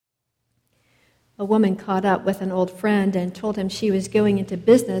A woman caught up with an old friend and told him she was going into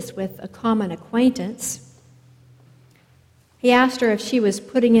business with a common acquaintance. He asked her if she was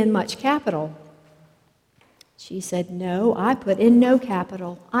putting in much capital. She said, "No, I put in no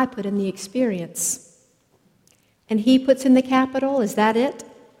capital. I put in the experience." "And he puts in the capital, is that it?"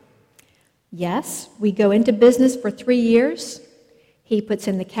 "Yes, we go into business for 3 years. He puts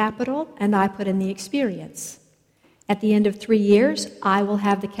in the capital, and I put in the experience. At the end of 3 years, I will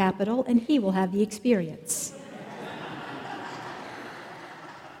have the capital, and he will have the experience."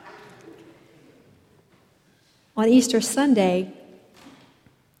 On Easter Sunday,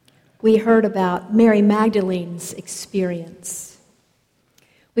 we heard about Mary Magdalene's experience.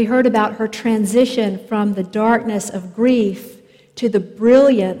 We heard about her transition from the darkness of grief to the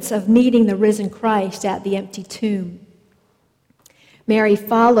brilliance of meeting the risen Christ at the empty tomb. Mary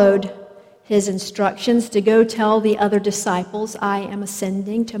followed his instructions to go tell the other disciples, "I am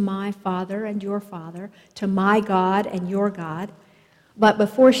ascending to my Father and your Father, to my God and your God." But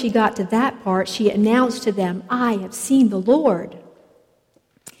before she got to that part, she announced to them, "I have seen the Lord."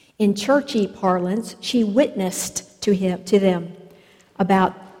 In churchy parlance, she witnessed to them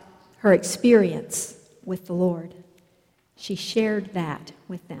about her experience with the Lord. She shared that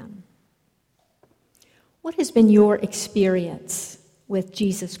with them. What has been your experience with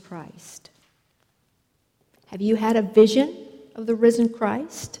Jesus Christ? Have you had a vision of the risen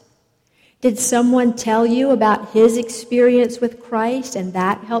Christ? Did someone tell you about his experience with Christ and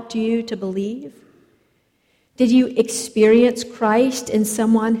that helped you to believe? Did you experience Christ in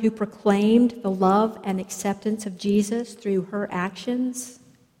someone who proclaimed the love and acceptance of Jesus through her actions?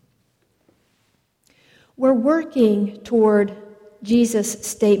 We're working toward Jesus'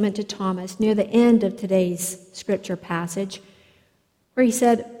 statement to Thomas near the end of today's scripture passage, where he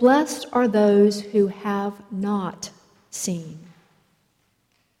said, "Blessed are those who have not seen."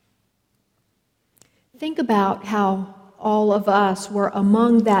 Think about how all of us were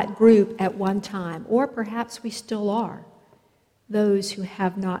among that group at one time, or perhaps we still are, those who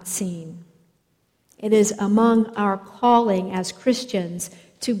have not seen. It is among our calling as Christians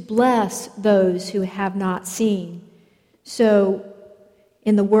to bless those who have not seen. So,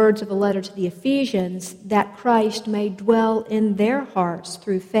 in the words of the letter to the Ephesians, that Christ may dwell in their hearts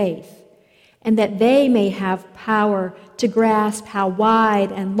through faith, and that they may have power to grasp how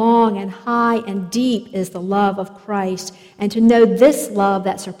wide and long and high and deep is the love of Christ, and to know this love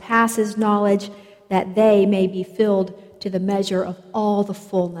that surpasses knowledge, that they may be filled to the measure of all the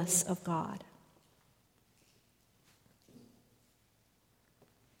fullness of God.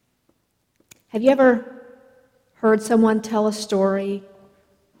 Have you ever heard someone tell a story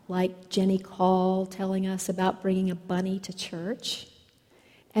like Jenny Call telling us about bringing a bunny to church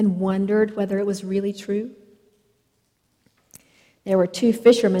and wondered whether it was really true? There were 2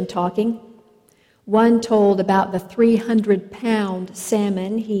 fishermen talking. One told about the 300-pound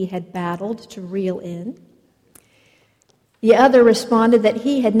salmon he had battled to reel in. The other responded that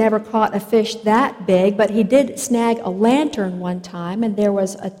he had never caught a fish that big, but he did snag a lantern one time, and there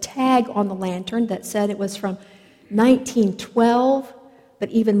was a tag on the lantern that said it was from 1912, but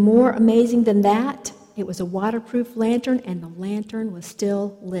even more amazing than that, it was a waterproof lantern, and the lantern was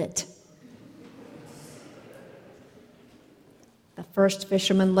still lit. The first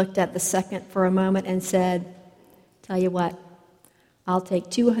fisherman looked at the second for a moment and said, "Tell you what, I'll take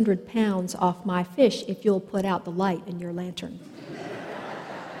 200 pounds off my fish if you'll put out the light in your lantern."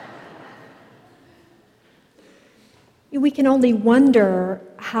 We can only wonder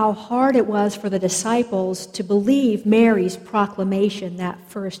how hard it was for the disciples to believe Mary's proclamation that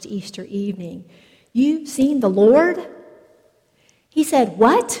first Easter evening. "You've seen the Lord?" He said,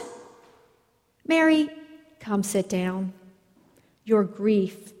 "What?" "Mary, come sit down. Your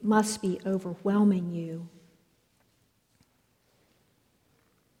grief must be overwhelming you."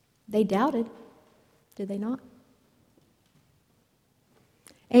 They doubted, did they not?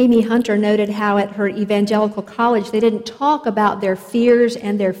 Amy Hunter noted how at her evangelical college they didn't talk about their fears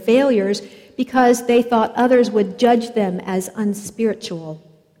and their failures because they thought others would judge them as unspiritual.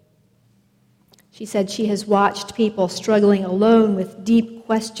 She said she has watched people struggling alone with deep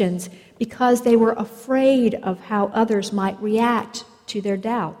questions because they were afraid of how others might react to their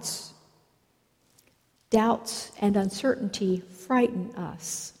doubts. Doubts and uncertainty frighten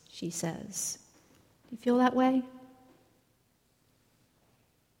us, she says. Do you feel that way?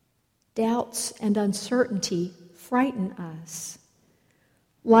 Doubts and uncertainty frighten us.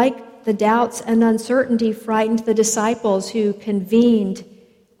 Like the doubts and uncertainty frightened the disciples who convened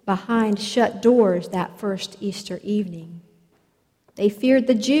behind shut doors that first Easter evening. They feared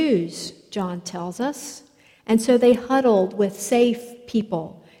the Jews, John tells us, and so they huddled with safe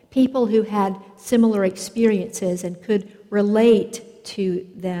people people who had similar experiences and could relate to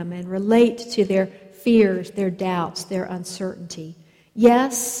them and relate to their fears, their doubts, their uncertainty.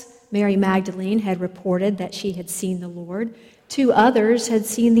 Yes, Mary Magdalene had reported that she had seen the Lord. 2 others had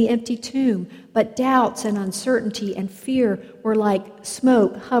seen the empty tomb, but doubts and uncertainty and fear were like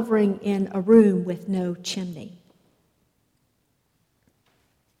smoke hovering in a room with no chimney.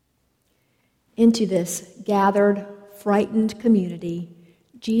 Into this gathered, frightened community,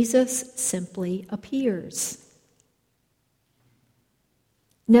 Jesus simply appears.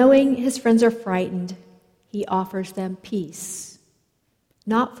 Knowing his friends are frightened, he offers them peace.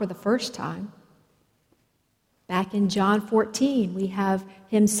 Not for the first time. Back in John 14, we have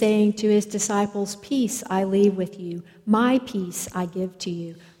him saying to his disciples, "Peace I leave with you. My peace I give to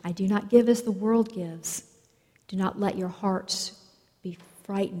you. I do not give as the world gives. Do not let your hearts be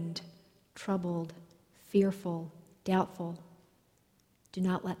frightened, troubled, fearful, doubtful. Do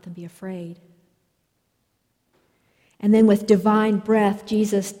not let them be afraid." And then with divine breath,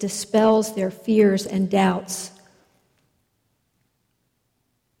 Jesus dispels their fears and doubts.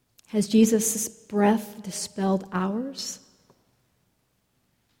 Has Jesus' breath dispelled ours?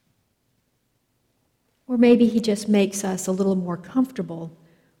 Or maybe he just makes us a little more comfortable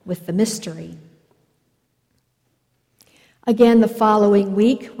with the mystery. Again, the following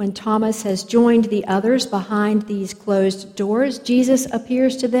week, when Thomas has joined the others behind these closed doors, Jesus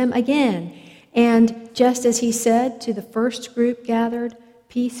appears to them again. And just as he said to the first group gathered,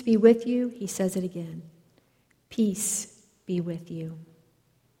 "Peace be with you," he says it again. "Peace be with you."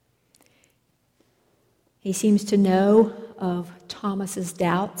 He seems to know of Thomas's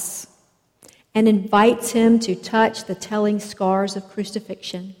doubts and invites him to touch the telling scars of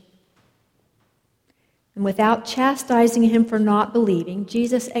crucifixion. And without chastising him for not believing,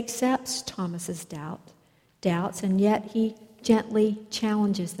 Jesus accepts Thomas's doubts, and yet he gently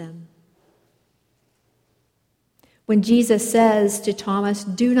challenges them. When Jesus says to Thomas,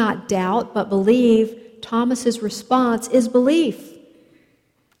 "Do not doubt, but believe," Thomas's response is belief.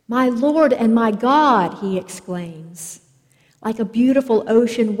 "My Lord and my God," he exclaims. Like a beautiful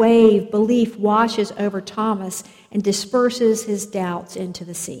ocean wave, belief washes over Thomas and disperses his doubts into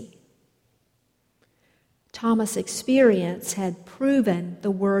the sea. Thomas' experience had proven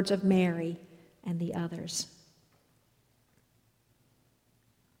the words of Mary and the others.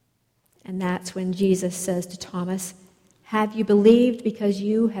 And that's when Jesus says to Thomas, "Have you believed because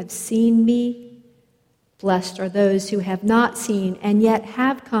you have seen me? Blessed are those who have not seen and yet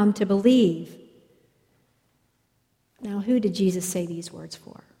have come to believe." Now, who did Jesus say these words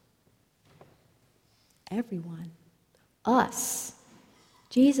for? Everyone. Us.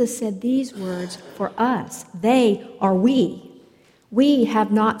 Jesus said these words for us. They are we. We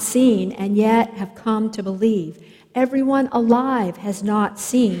have not seen and yet have come to believe. Everyone alive has not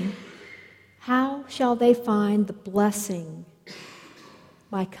seen. How shall they find the blessing?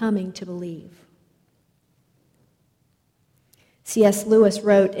 By coming to believe. C.S. Lewis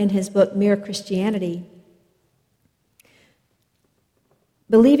wrote in his book, Mere Christianity,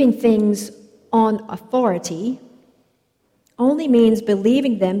 "Believing things on authority only means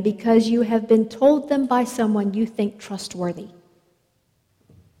believing them because you have been told them by someone you think trustworthy.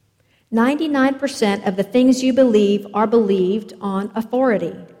 99% of the things you believe are believed on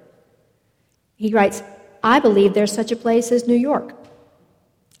authority." He writes, "I believe there's such a place as New York.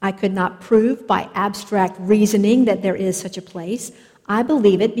 I could not prove by abstract reasoning that there is such a place. I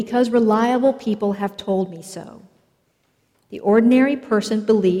believe it because reliable people have told me so. The ordinary person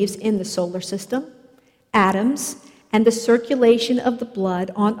believes in the solar system, atoms, and the circulation of the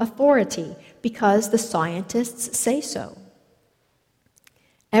blood on authority because the scientists say so.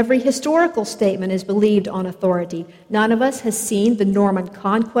 Every historical statement is believed on authority. None of us has seen the Norman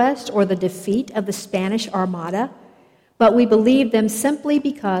conquest or the defeat of the Spanish Armada, but we believe them simply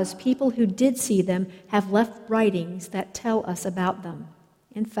because people who did see them have left writings that tell us about them.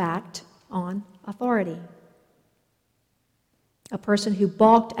 In fact, on authority. A person who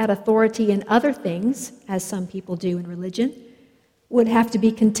balked at authority in other things, as some people do in religion, would have to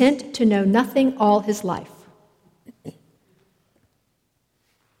be content to know nothing all his life.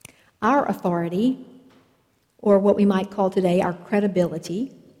 Our authority, or what we might call today our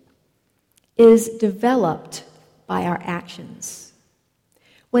credibility, is developed by our actions.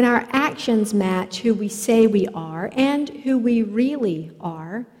 When our actions match who we say we are and who we really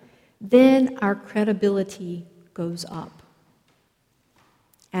are, then our credibility goes up.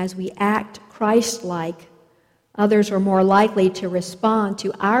 As we act Christ-like, others are more likely to respond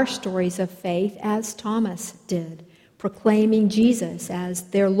to our stories of faith as Thomas did, proclaiming Jesus as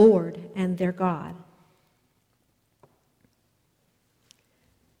their Lord and their God.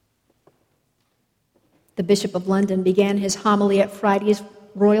 The Bishop of London began his homily at Friday's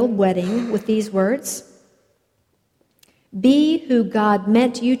royal wedding with these words: "Be who God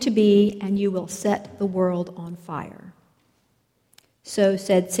meant you to be, and you will set the world on fire." So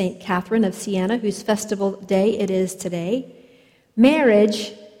said St. Catherine of Siena, whose festival day it is today.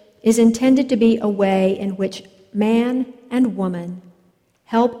 Marriage is intended to be a way in which man and woman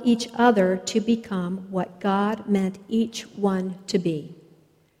help each other to become what God meant each one to be,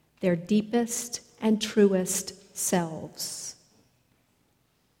 their deepest and truest selves.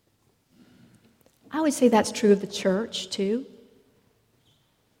 I would say that's true of the church, too.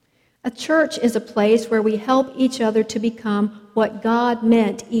 A church is a place where we help each other to become what God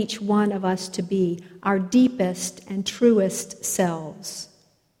meant each one of us to be, our deepest and truest selves.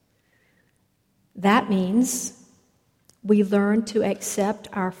 That means we learn to accept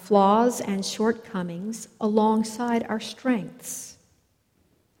our flaws and shortcomings alongside our strengths.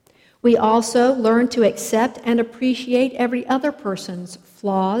 We also learn to accept and appreciate every other person's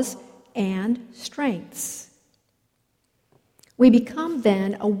flaws and strengths. We become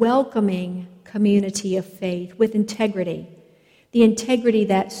then a welcoming community of faith with integrity, the integrity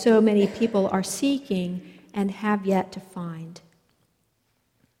that so many people are seeking and have yet to find.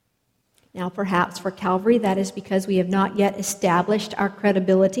 Now, perhaps for Calvary, that is because we have not yet established our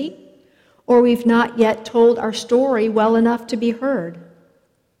credibility, or we've not yet told our story well enough to be heard.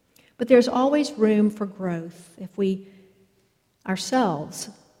 But there's always room for growth if we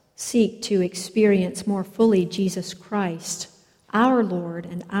ourselves seek to experience more fully Jesus Christ, our Lord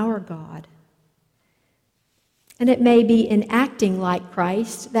and our God. And it may be in acting like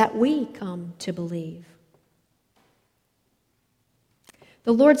Christ that we come to believe.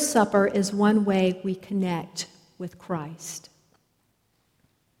 The Lord's Supper is one way we connect with Christ.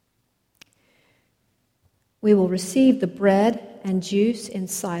 We will receive the bread and juice in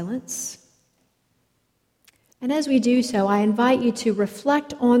silence. And as we do so, I invite you to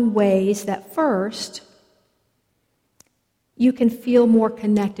reflect on ways that first you can feel more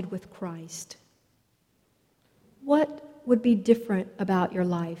connected with Christ. What would be different about your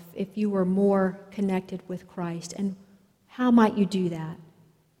life if you were more connected with Christ, and how might you do that?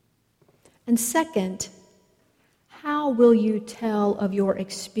 And second, how will you tell of your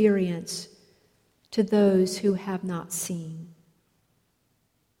experience to those who have not seen?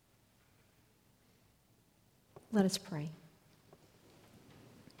 Let us pray.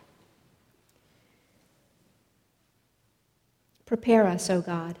 Prepare us, O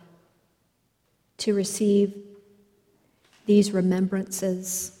God, to receive these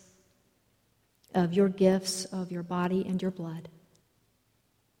remembrances of your gifts, of your body and your blood.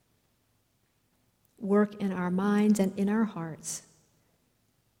 Work in our minds and in our hearts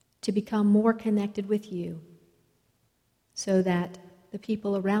to become more connected with you, so that the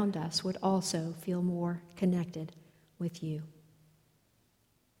people around us would also feel more connected with you.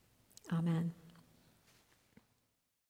 Amen.